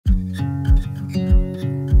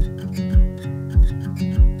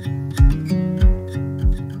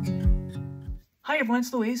everyone,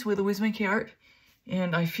 it's Louise with Louise DecoArt,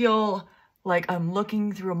 and I feel like I'm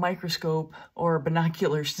looking through a microscope or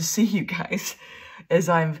binoculars to see you guys as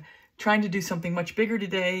I'm trying to do something much bigger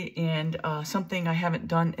today and something I haven't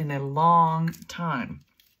done in a long time.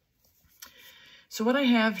 So what I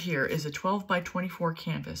have here is a 12 by 24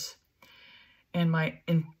 canvas, and my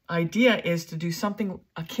idea is to do something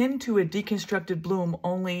akin to a deconstructed bloom,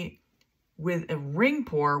 only with a ring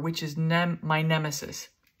pour, which is my nemesis.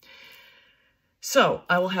 So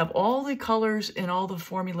I will have all the colors and all the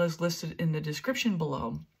formulas listed in the description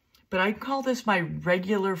below, but I call this my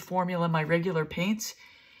regular formula, my regular paints,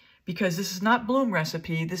 because this is not bloom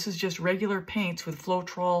recipe. This is just regular paints with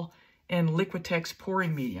Floetrol and Liquitex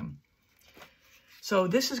pouring medium. So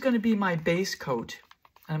this is going to be my base coat.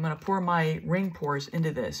 I'm going to pour my ring pours into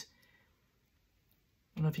this.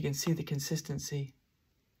 I don't know if you can see the consistency.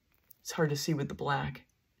 It's hard to see with the black.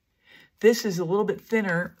 This is a little bit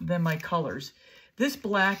thinner than my colors. This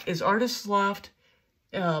black is Artist's Loft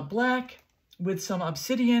black with some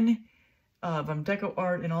Obsidian from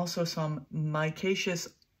DecoArt and also some Micaceous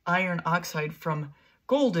iron oxide from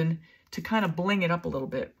Golden to kind of bling it up a little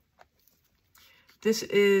bit. This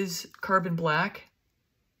is carbon black.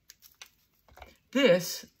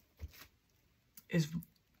 This is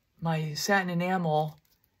my satin enamel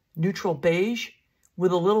neutral beige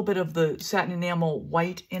with a little bit of the satin enamel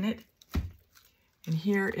white in it. And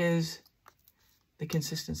here is the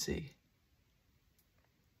consistency.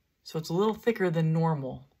 So it's a little thicker than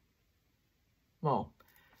normal. Well,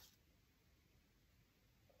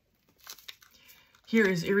 here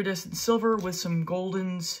is iridescent silver with some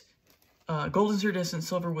Golden's iridescent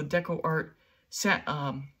silver with DecoArt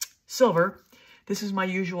silver. This is my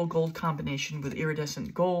usual gold combination with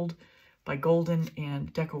iridescent gold by Golden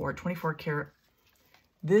and DecoArt 24 karat.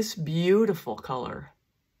 This beautiful color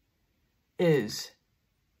is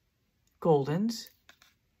Golden's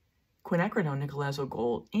quinacridone nickel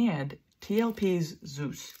gold and TLP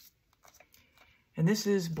Zeus. And this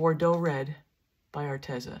is Bordeaux red by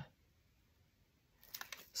Arteza.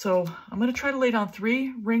 So I'm going to try to lay down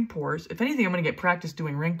 3 ring pours. If anything, I'm going to get practice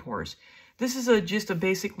doing ring pours. This is just a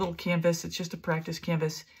basic little canvas. It's just a practice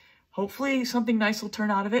canvas. Hopefully something nice will turn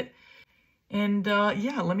out of it. And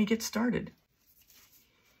yeah, let me get started.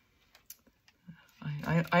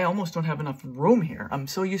 I almost don't have enough room here. I'm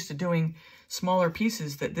so used to doing smaller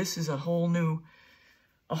pieces that this is a whole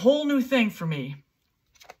new thing for me.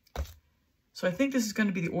 So I think this is going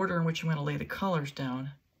to be the order in which I'm going to lay the colors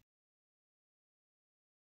down.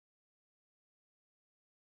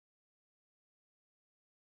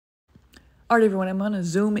 All right, everyone, I'm going to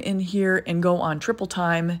zoom in here and go on triple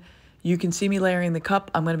time. You can see me layering the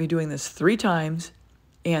cup. I'm going to be doing this 3 times,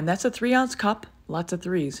 and that's a 3-ounce cup, lots of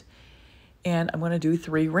 3s. And I'm going to do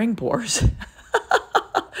 3 ring pours.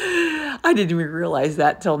 I didn't even realize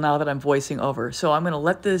that till now that I'm voicing over. So I'm going to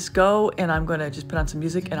let this go, and I'm going to just put on some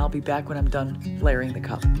music, and I'll be back when I'm done layering the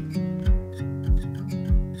cup.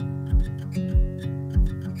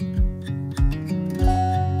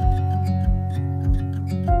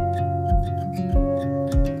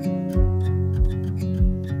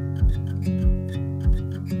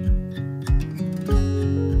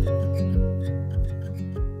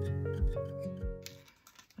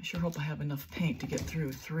 I sure hope I have enough paint to get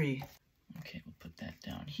through 3. Okay, we'll put that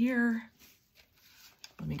down here.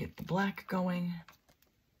 Let me get the black going.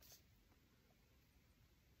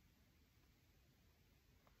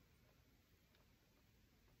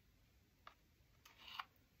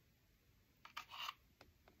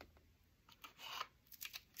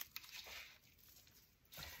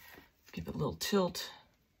 Give it a little tilt.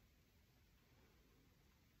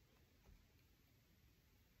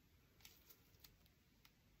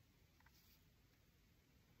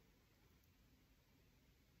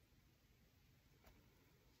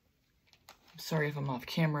 Sorry if I'm off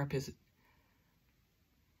camera because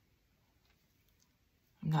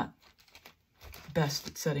I'm not best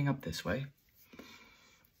at setting up this way.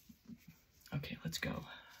 Okay, let's go.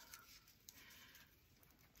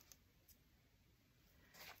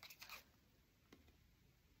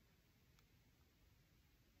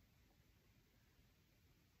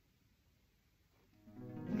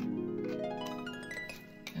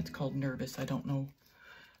 That's called nervous. I don't know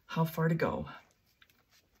how far to go.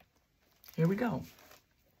 Here we go.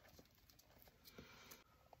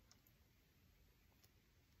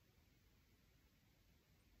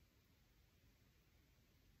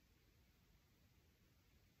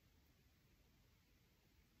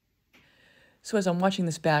 So as I'm watching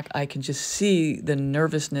this back, I can just see the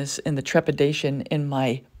nervousness and the trepidation in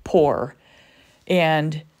my pour.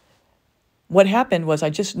 And what happened was I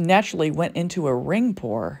just naturally went into a ring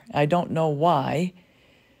pour. I don't know why,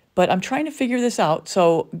 but I'm trying to figure this out.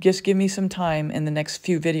 So just give me some time in the next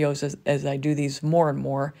few videos as I do these more and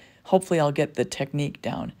more. Hopefully I'll get the technique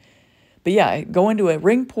down. But yeah, I go into a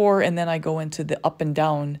ring pour and then I go into the up and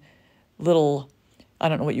down little, I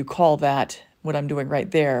don't know what you call that, what I'm doing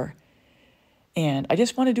right there. And I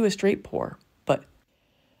just want to do a straight pour, but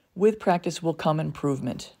with practice will come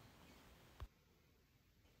improvement.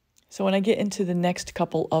 So when I get into the next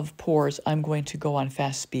couple of pours, I'm going to go on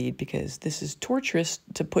fast speed because this is torturous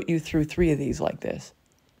to put you through 3 of these like this.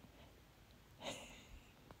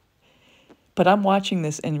 But I'm watching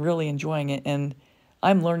this and really enjoying it, and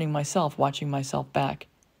I'm learning myself, watching myself back.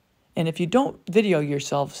 And if you don't video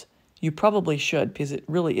yourselves, you probably should because it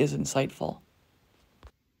really is insightful.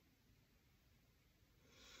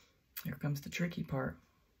 Here comes the tricky part.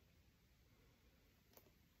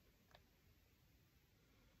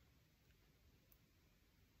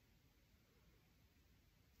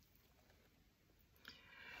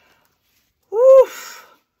 Woof!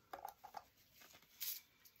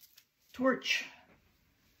 Torch.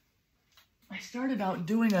 I started out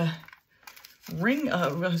doing a ring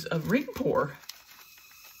pour.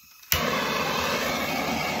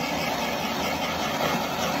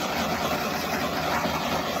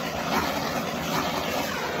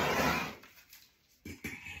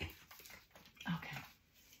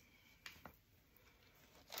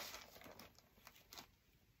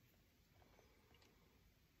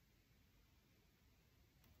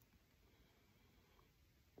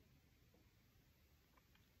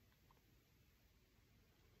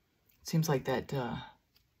 Seems like that the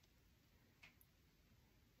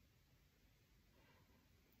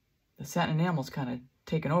satin enamel's kind of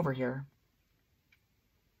taken over here.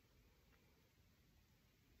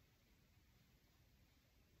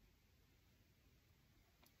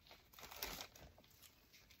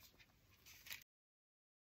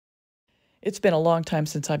 It's been a long time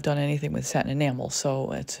since I've done anything with satin enamel,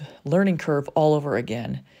 so it's a learning curve all over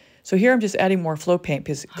again. So here I'm just adding more flow paint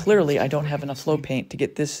because clearly I don't have enough flow paint to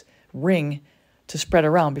get this ring to spread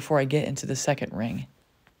around before I get into the second ring.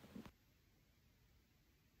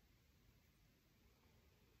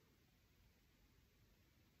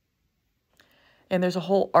 And there's a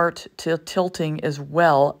whole art to tilting as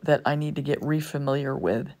well that I need to get re-familiar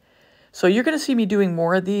with. So you're going to see me doing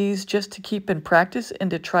more of these just to keep in practice and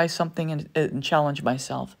to try something and challenge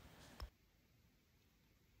myself.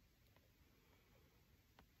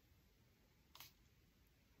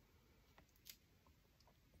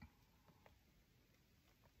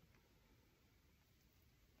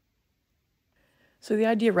 So the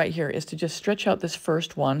idea right here is to just stretch out this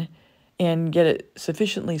first one and get it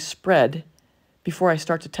sufficiently spread before I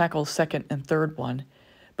start to tackle second and third one.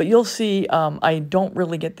 But you'll see I don't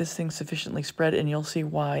really get this thing sufficiently spread, and you'll see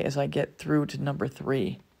why as I get through to number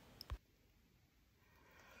 3.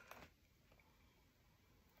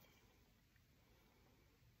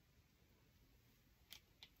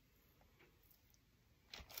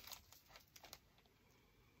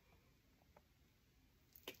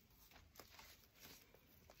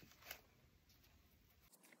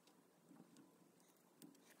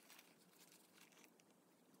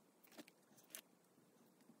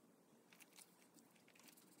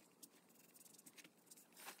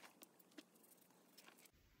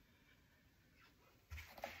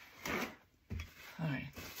 All right.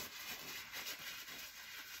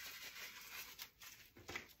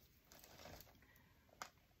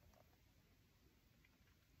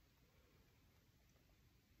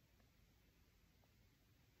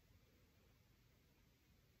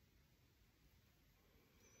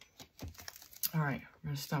 All right, we're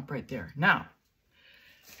going to stop right there. Now,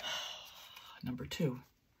 number 2.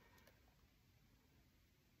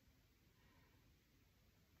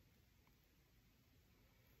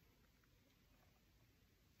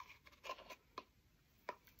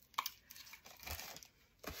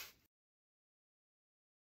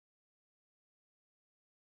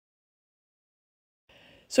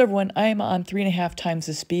 So everyone, I'm on 3.5 times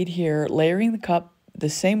the speed here, layering the cup the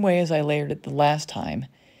same way as I layered it the last time,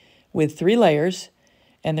 with 3 layers,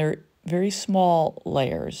 and they're very small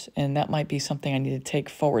layers, and that might be something I need to take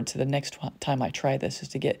forward to the next time I try this, is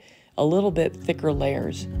to get a little bit thicker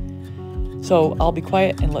layers. So I'll be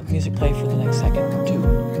quiet and let music play for the next second or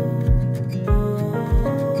 2.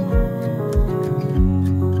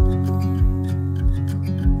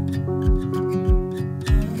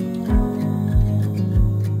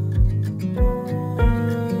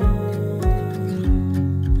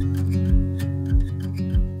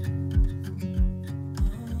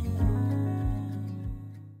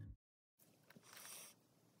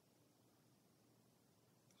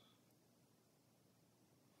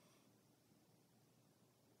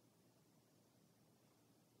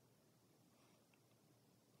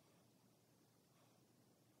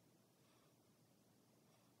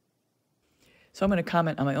 So I'm going to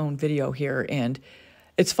comment on my own video here, and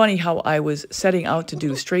it's funny how I was setting out to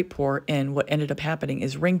do straight pour, and what ended up happening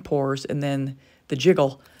is ring pours and then the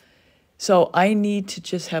jiggle. So I need to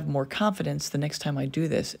just have more confidence the next time I do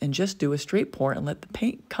this and just do a straight pour and let the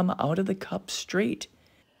paint come out of the cup straight.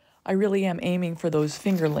 I really am aiming for those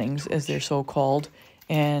fingerlings, as they're so called,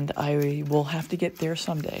 and I will have to get there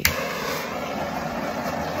someday.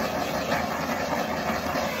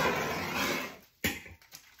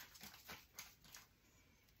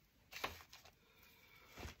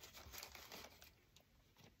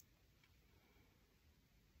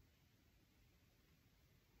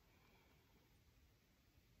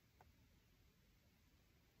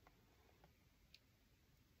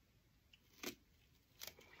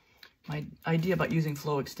 My idea about using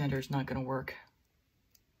flow extender is not going to work.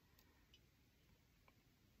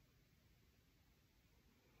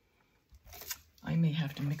 I may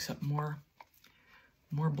have to mix up more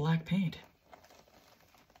black paint.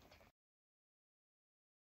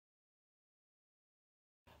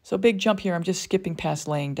 So big jump here, I'm just skipping past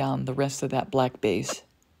laying down the rest of that black base.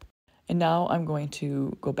 And now I'm going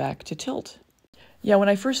to go back to tilt. Yeah, when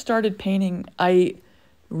I first started painting, I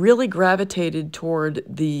really gravitated toward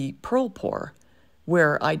the pearl pour,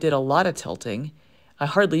 where I did a lot of tilting. I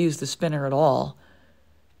hardly used the spinner at all.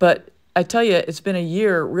 But I tell you, it's been a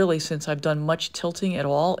year really since I've done much tilting at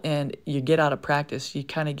all, and you get out of practice. You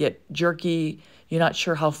kind of get jerky. You're not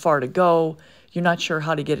sure how far to go. You're not sure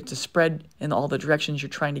how to get it to spread in all the directions you're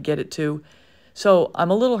trying to get it to. So I'm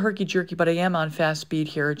a little herky-jerky, but I am on fast speed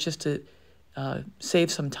here just to save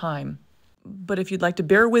some time. But if you'd like to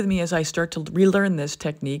bear with me as I start to relearn this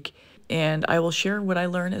technique, and I will share what I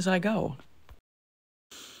learn as I go.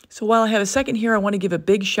 So while I have a second here, I want to give a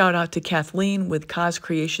big shout out to Kathleen with Cause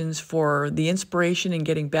Creations for the inspiration in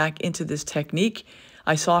getting back into this technique.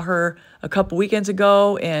 I saw her a couple weekends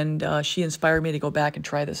ago, and she inspired me to go back and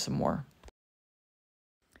try this some more.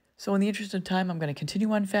 So in the interest of time, I'm going to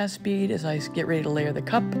continue on fast speed as I get ready to layer the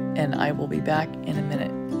cup, and I will be back in a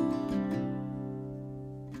minute.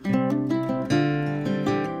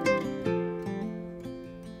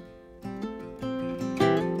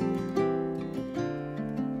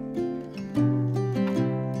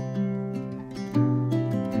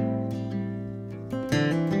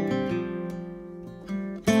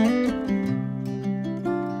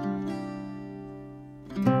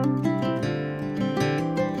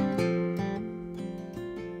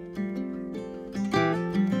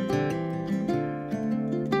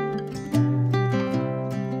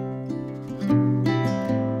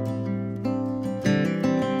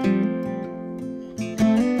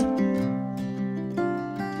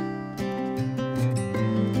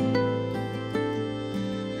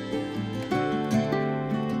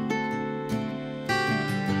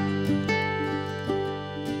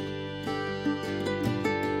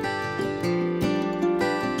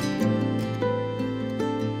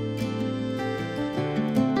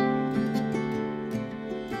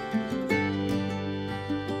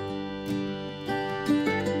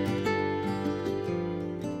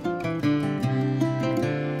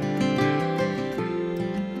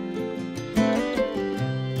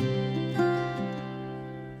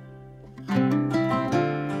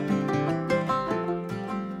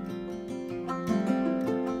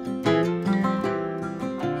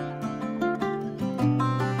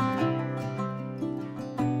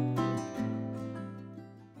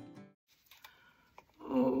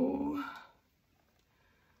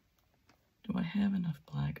 Do I have enough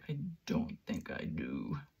black? I don't think I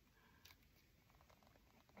do.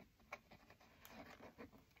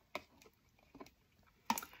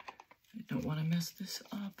 I don't want to mess this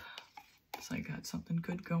up, because I got something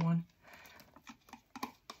good going.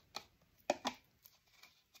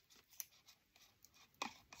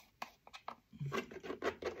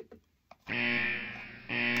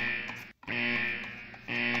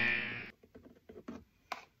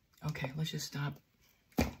 Okay, let's just stop.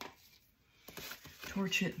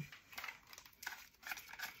 Torch it.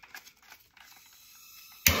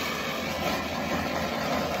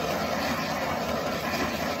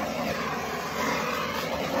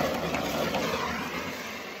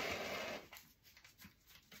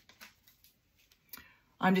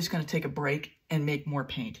 I'm just going to take a break and make more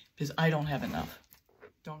paint because I don't have enough.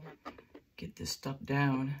 Don't get this stuff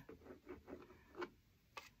down.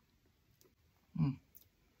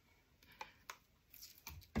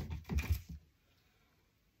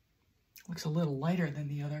 Looks a little lighter than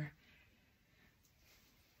the other.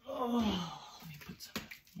 Oh, let me put some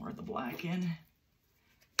more of the black in.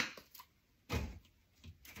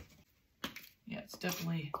 Yeah, it's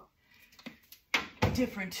definitely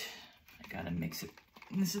different. I gotta mix it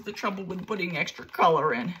And this is the trouble with putting extra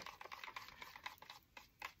color in.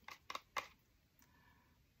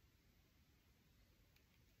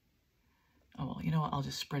 Oh, well, you know what? I'll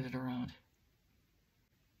just spread it around.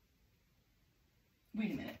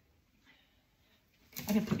 Wait a minute.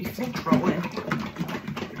 I didn't put any Floetrol in.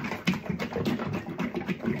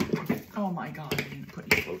 Oh my God, I didn't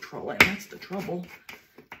put any Floetrol in. That's the trouble.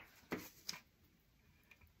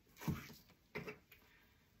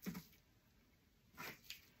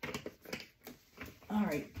 All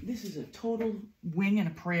right, this is a total wing and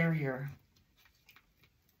a prayer here.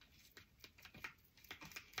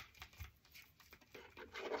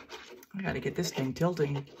 I gotta get this thing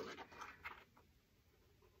tilting.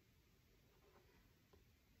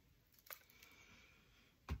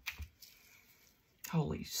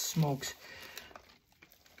 Holy smokes.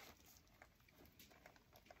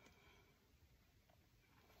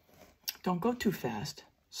 Don't go too fast.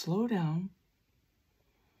 Slow down.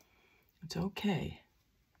 It's okay.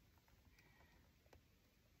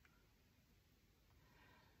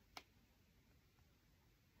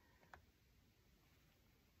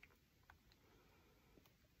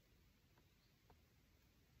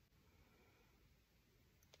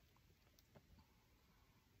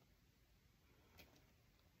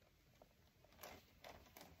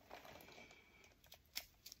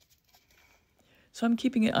 So I'm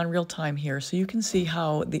keeping it on real time here so you can see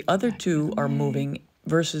how the other two are moving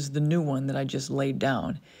versus the new one that I just laid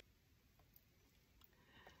down.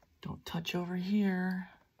 Don't touch over here.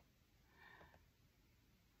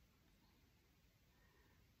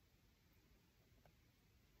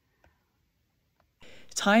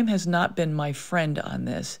 Time has not been my friend on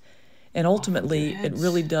this, and ultimately it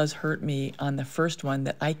really does hurt me on the first one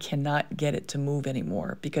that I cannot get it to move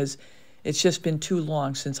anymore because it's just been too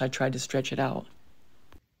long since I tried to stretch it out.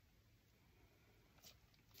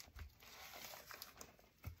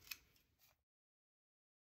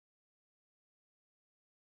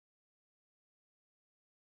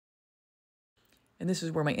 And this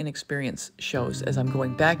is where my inexperience shows as I'm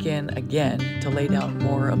going back in again to lay down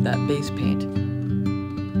more of that base paint.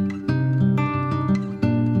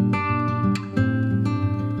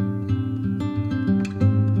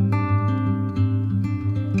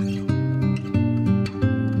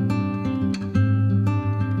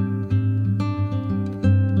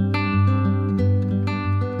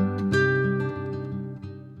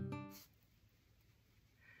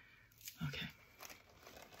 Okay.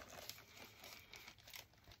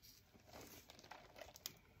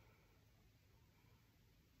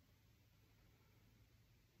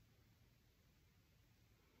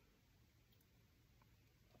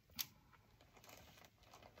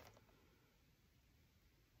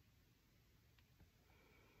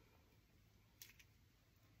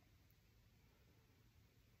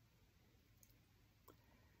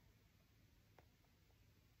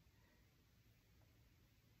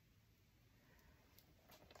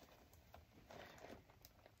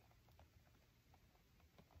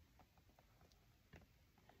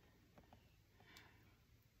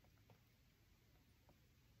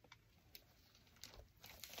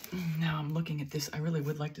 Now I'm looking at this. I really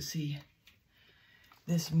would like to see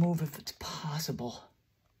this move if it's possible.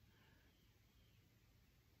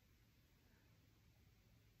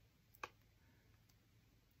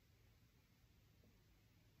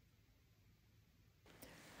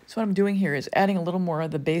 So what I'm doing here is adding a little more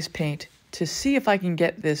of the base paint to see if I can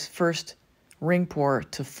get this first ring pour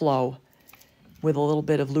to flow with a little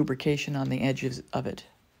bit of lubrication on the edges of it.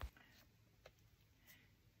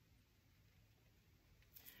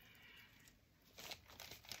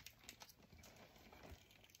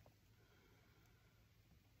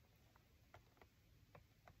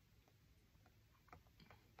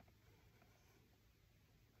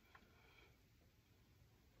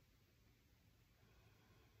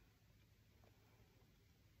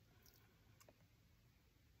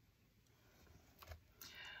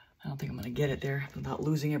 I don't think I'm going to get it there without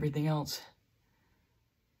losing everything else.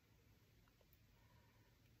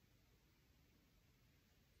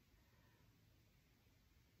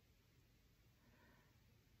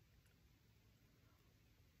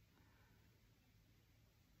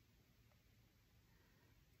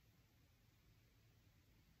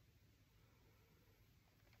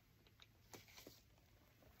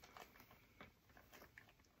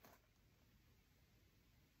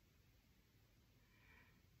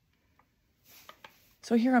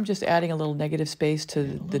 So here I'm just adding a little negative space to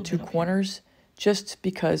the two corners just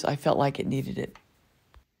because I felt like it needed it.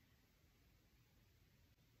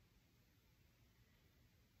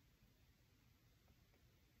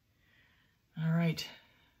 All right.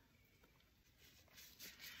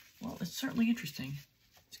 Well, it's certainly interesting.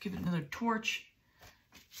 give it another torch.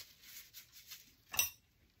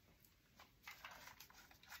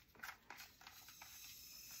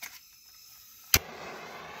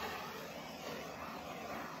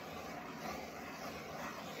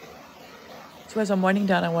 So as I'm winding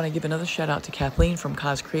down, I want to give another shout out to Kathleen from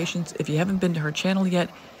Cause Creations. If you haven't been to her channel yet,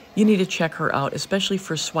 you need to check her out, especially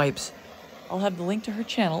for swipes. I'll have the link to her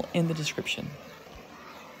channel in the description.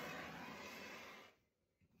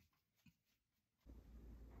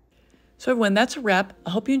 So everyone, that's a wrap.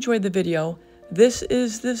 I hope you enjoyed the video.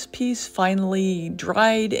 This piece finally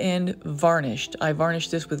dried and varnished. I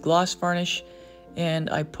varnished this with gloss varnish, and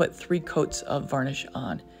I put 3 coats of varnish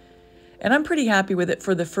on. And I'm pretty happy with it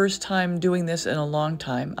for the first time doing this in a long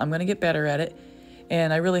time. I'm gonna get better at it,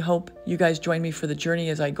 and I really hope you guys join me for the journey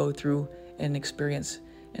as I go through and experience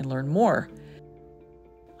and learn more.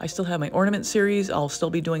 I still have my ornament series, I'll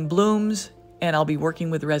still be doing blooms, and I'll be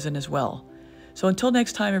working with resin as well. So until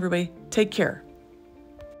next time, everybody, take care.